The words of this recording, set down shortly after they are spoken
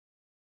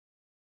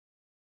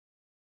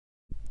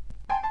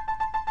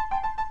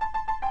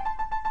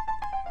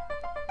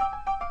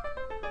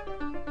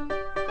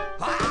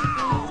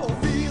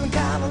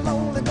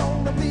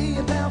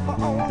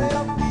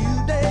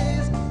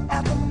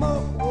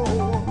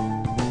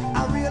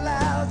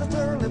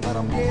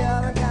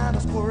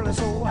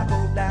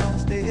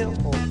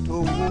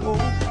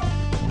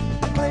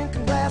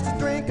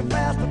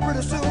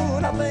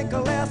think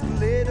I'll ask a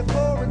lady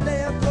for a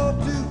dance or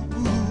two.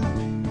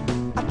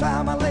 I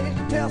tried my legs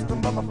to test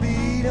them, but my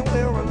feet and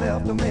where I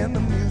left them, and the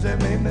music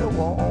made me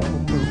want to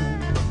move.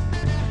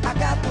 I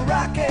got the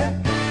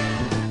rockin',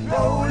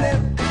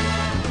 rollin',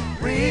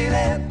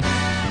 reelin',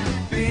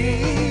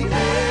 feelin'.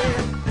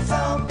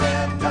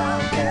 Something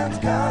drunken's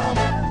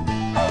coming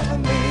over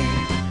me.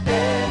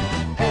 Yeah,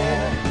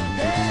 yeah,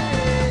 yeah,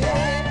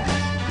 yeah.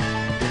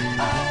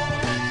 Oh,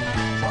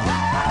 oh,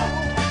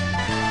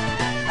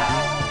 oh,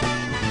 oh.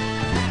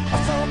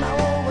 Somehow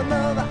or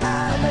another, I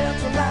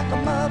dancing like a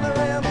mother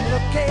and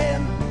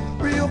looking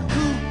real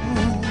cool.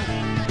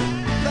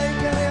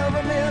 Thinking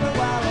every minute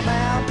while I'm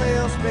out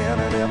there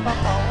spinning, if I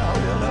fall,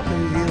 will I be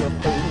a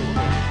fool?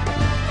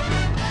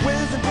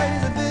 With a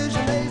crazy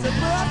vision, there's a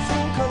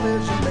brushing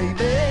collision,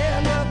 baby,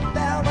 and up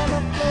down on the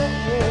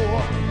floor.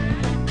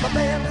 My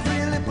band is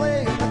really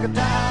playing, the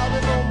guitar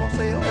is almost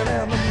sailing,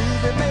 and the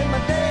music made me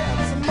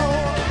dance some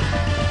more.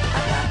 I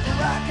got to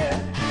rock it,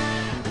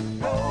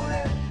 roll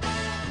it.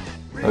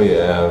 Oh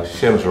yeah,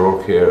 Seamus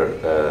O'Rourke here,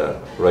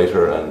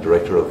 writer and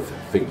director of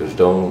Victor's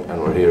Dung,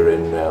 and we're here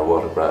in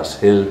Watergrass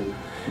Hill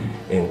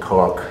in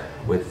Cork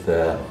with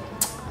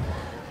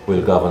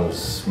Will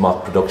Govan's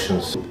Moth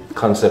Productions. The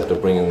concept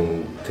of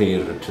bringing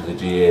theatre to the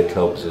GAA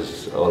clubs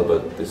is all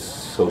about this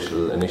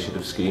social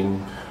initiative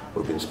scheme.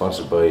 We're being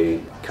sponsored by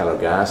Gala,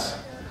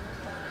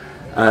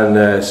 and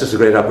it's just a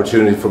great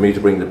opportunity for me to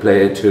bring the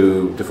play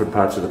to different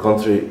parts of the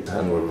country,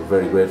 and we're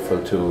very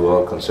grateful to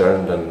all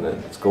concerned, and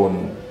it's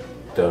going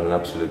down an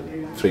absolute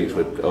treat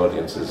with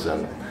audiences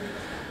and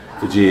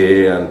the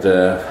GAA, and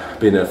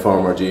being a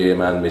former GAA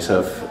man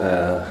myself,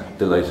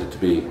 delighted to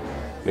be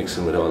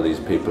mixing with all these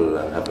people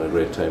and having a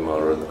great time all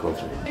around the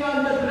country.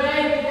 How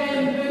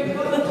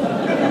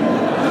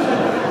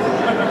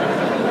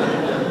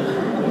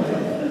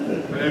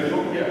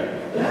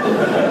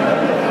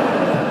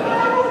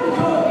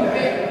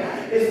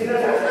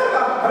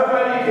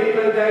many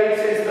people died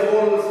since the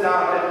world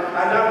started,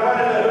 and not one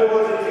of them who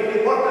wasn't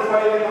thinking, what was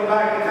why they come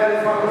back and tell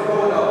us what was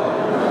going on?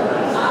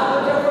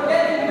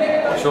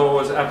 The show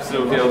was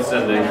absolutely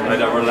outstanding. I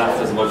never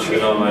laughed as much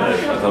in all my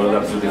life. I thought it was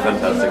absolutely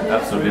fantastic,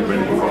 absolutely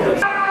brilliant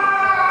performance.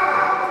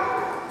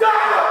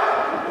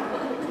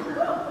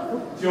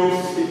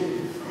 Josie,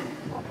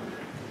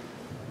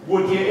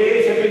 would you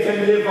eat a bit of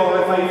liver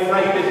if I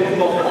fried it in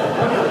butter?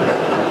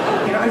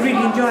 I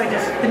really enjoyed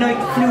it. The night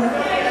flew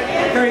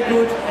very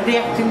good, and the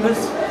acting was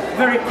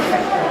very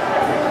professional.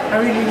 I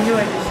really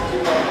enjoyed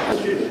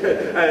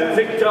it.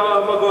 Victor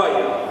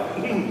Maguire,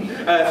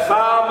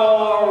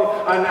 farmer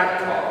and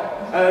actor.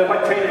 What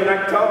kind of an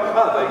actor? A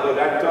very good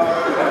actor.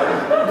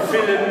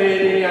 Film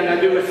me, and I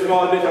do a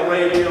small bit of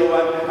radio,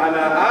 and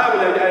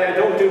I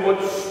don't do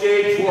much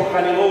stage work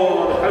anymore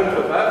on account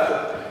of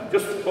that.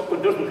 Just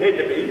fucking doesn't pay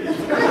the bills.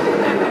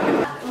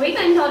 We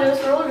kind of thought it was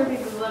for older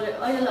people, but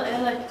I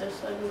liked it.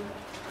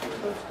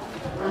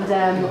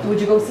 And would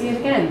you go see it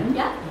again?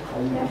 Yeah.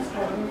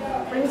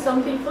 Bring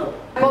some people.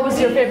 What was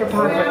your favourite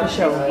part of the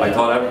show? I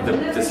thought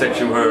the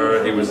section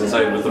where he was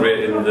inside with the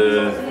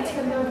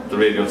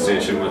radio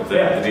station with the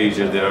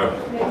DJ there,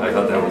 I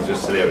thought that was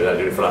just hilarious. I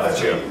did it for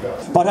last year.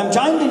 But I'm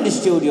joined in the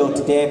studio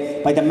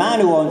today by the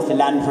man who owns the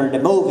land where the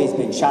movie's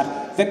been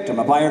shot, Victor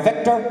Maguire.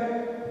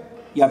 Victor,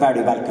 you're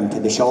very welcome to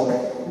the show.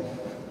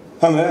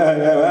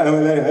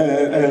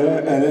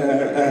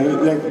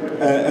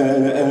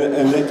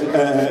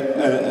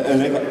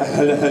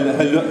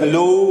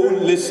 Hello,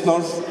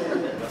 listeners.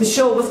 The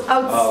show was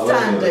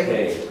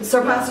outstanding.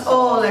 Surpassed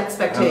all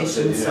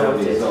expectations. So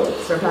it did.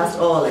 Surpassed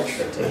all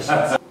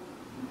expectations.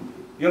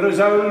 You're as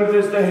old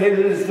as the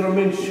hills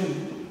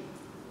Drummington.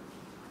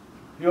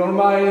 You're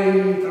my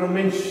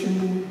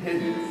Drummington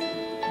hills.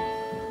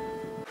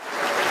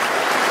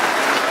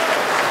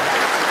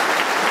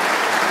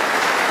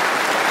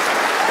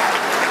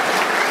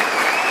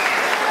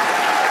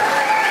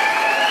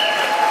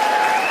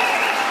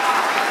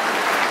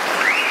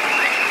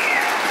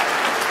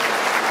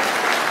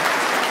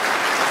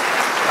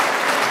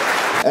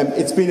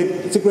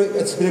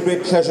 It's been a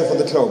great pleasure for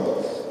the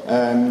club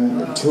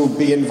to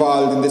be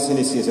involved in this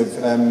initiative,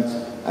 and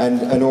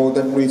I know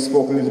that we've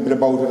spoken a little bit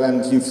about it,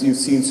 and you've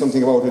seen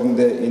something about it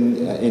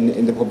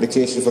in the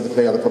publication for the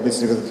play, or the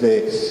publicity for the play.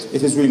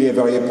 It is really a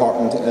very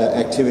important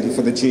activity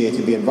for the GAA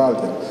to be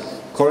involved in.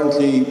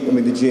 Currently, I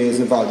mean, the GAA is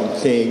involved in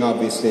playing,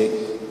 obviously.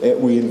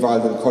 We're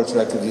involved in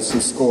cultural activities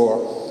to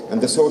score,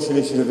 and the social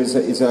initiative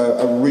is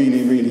a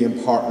really, really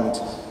important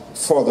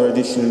further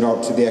addition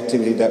to the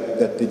activity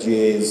that the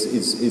GAA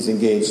is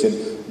engaged in.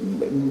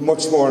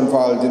 Much more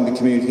involved in the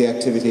community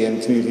activity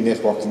and community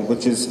networking,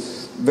 which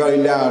is very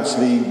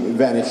largely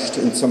vanished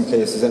in some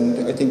places,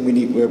 and I think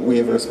we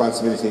have a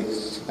responsibility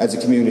as a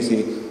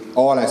community,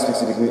 all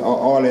aspects of the community,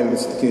 all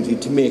elements of the community,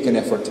 to make an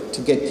effort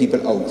to get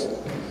people out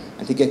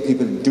and to get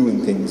people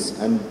doing things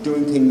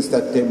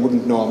that they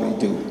wouldn't normally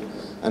do.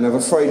 And of a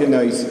Friday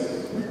night,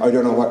 I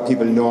don't know what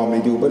people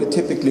normally do, but it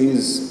typically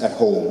is at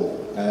home,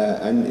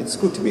 and it's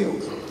good to be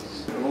out.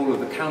 All of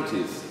the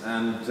counties,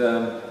 and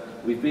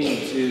we've been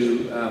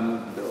to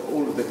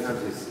all of the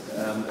counties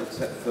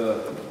except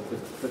for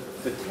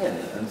 10.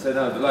 And so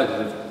now I'm delighted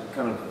to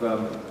kind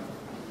of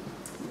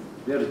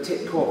be able to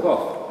tick Cork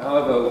off.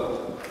 However,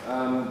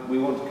 we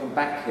want to come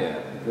back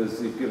here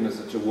because you've given us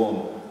such a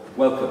warm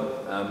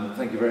welcome.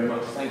 Thank you very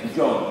much. Thank you,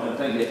 John, and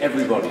thank you to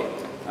everybody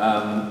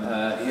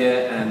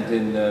here and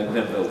in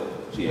Glenville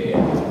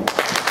GAA.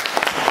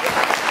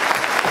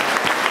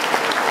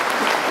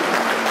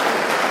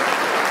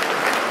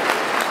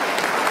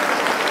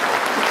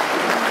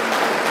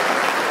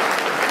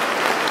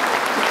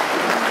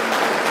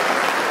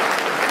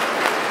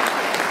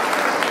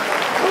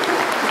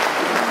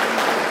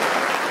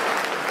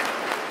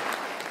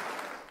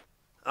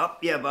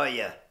 Up ya by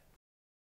ya.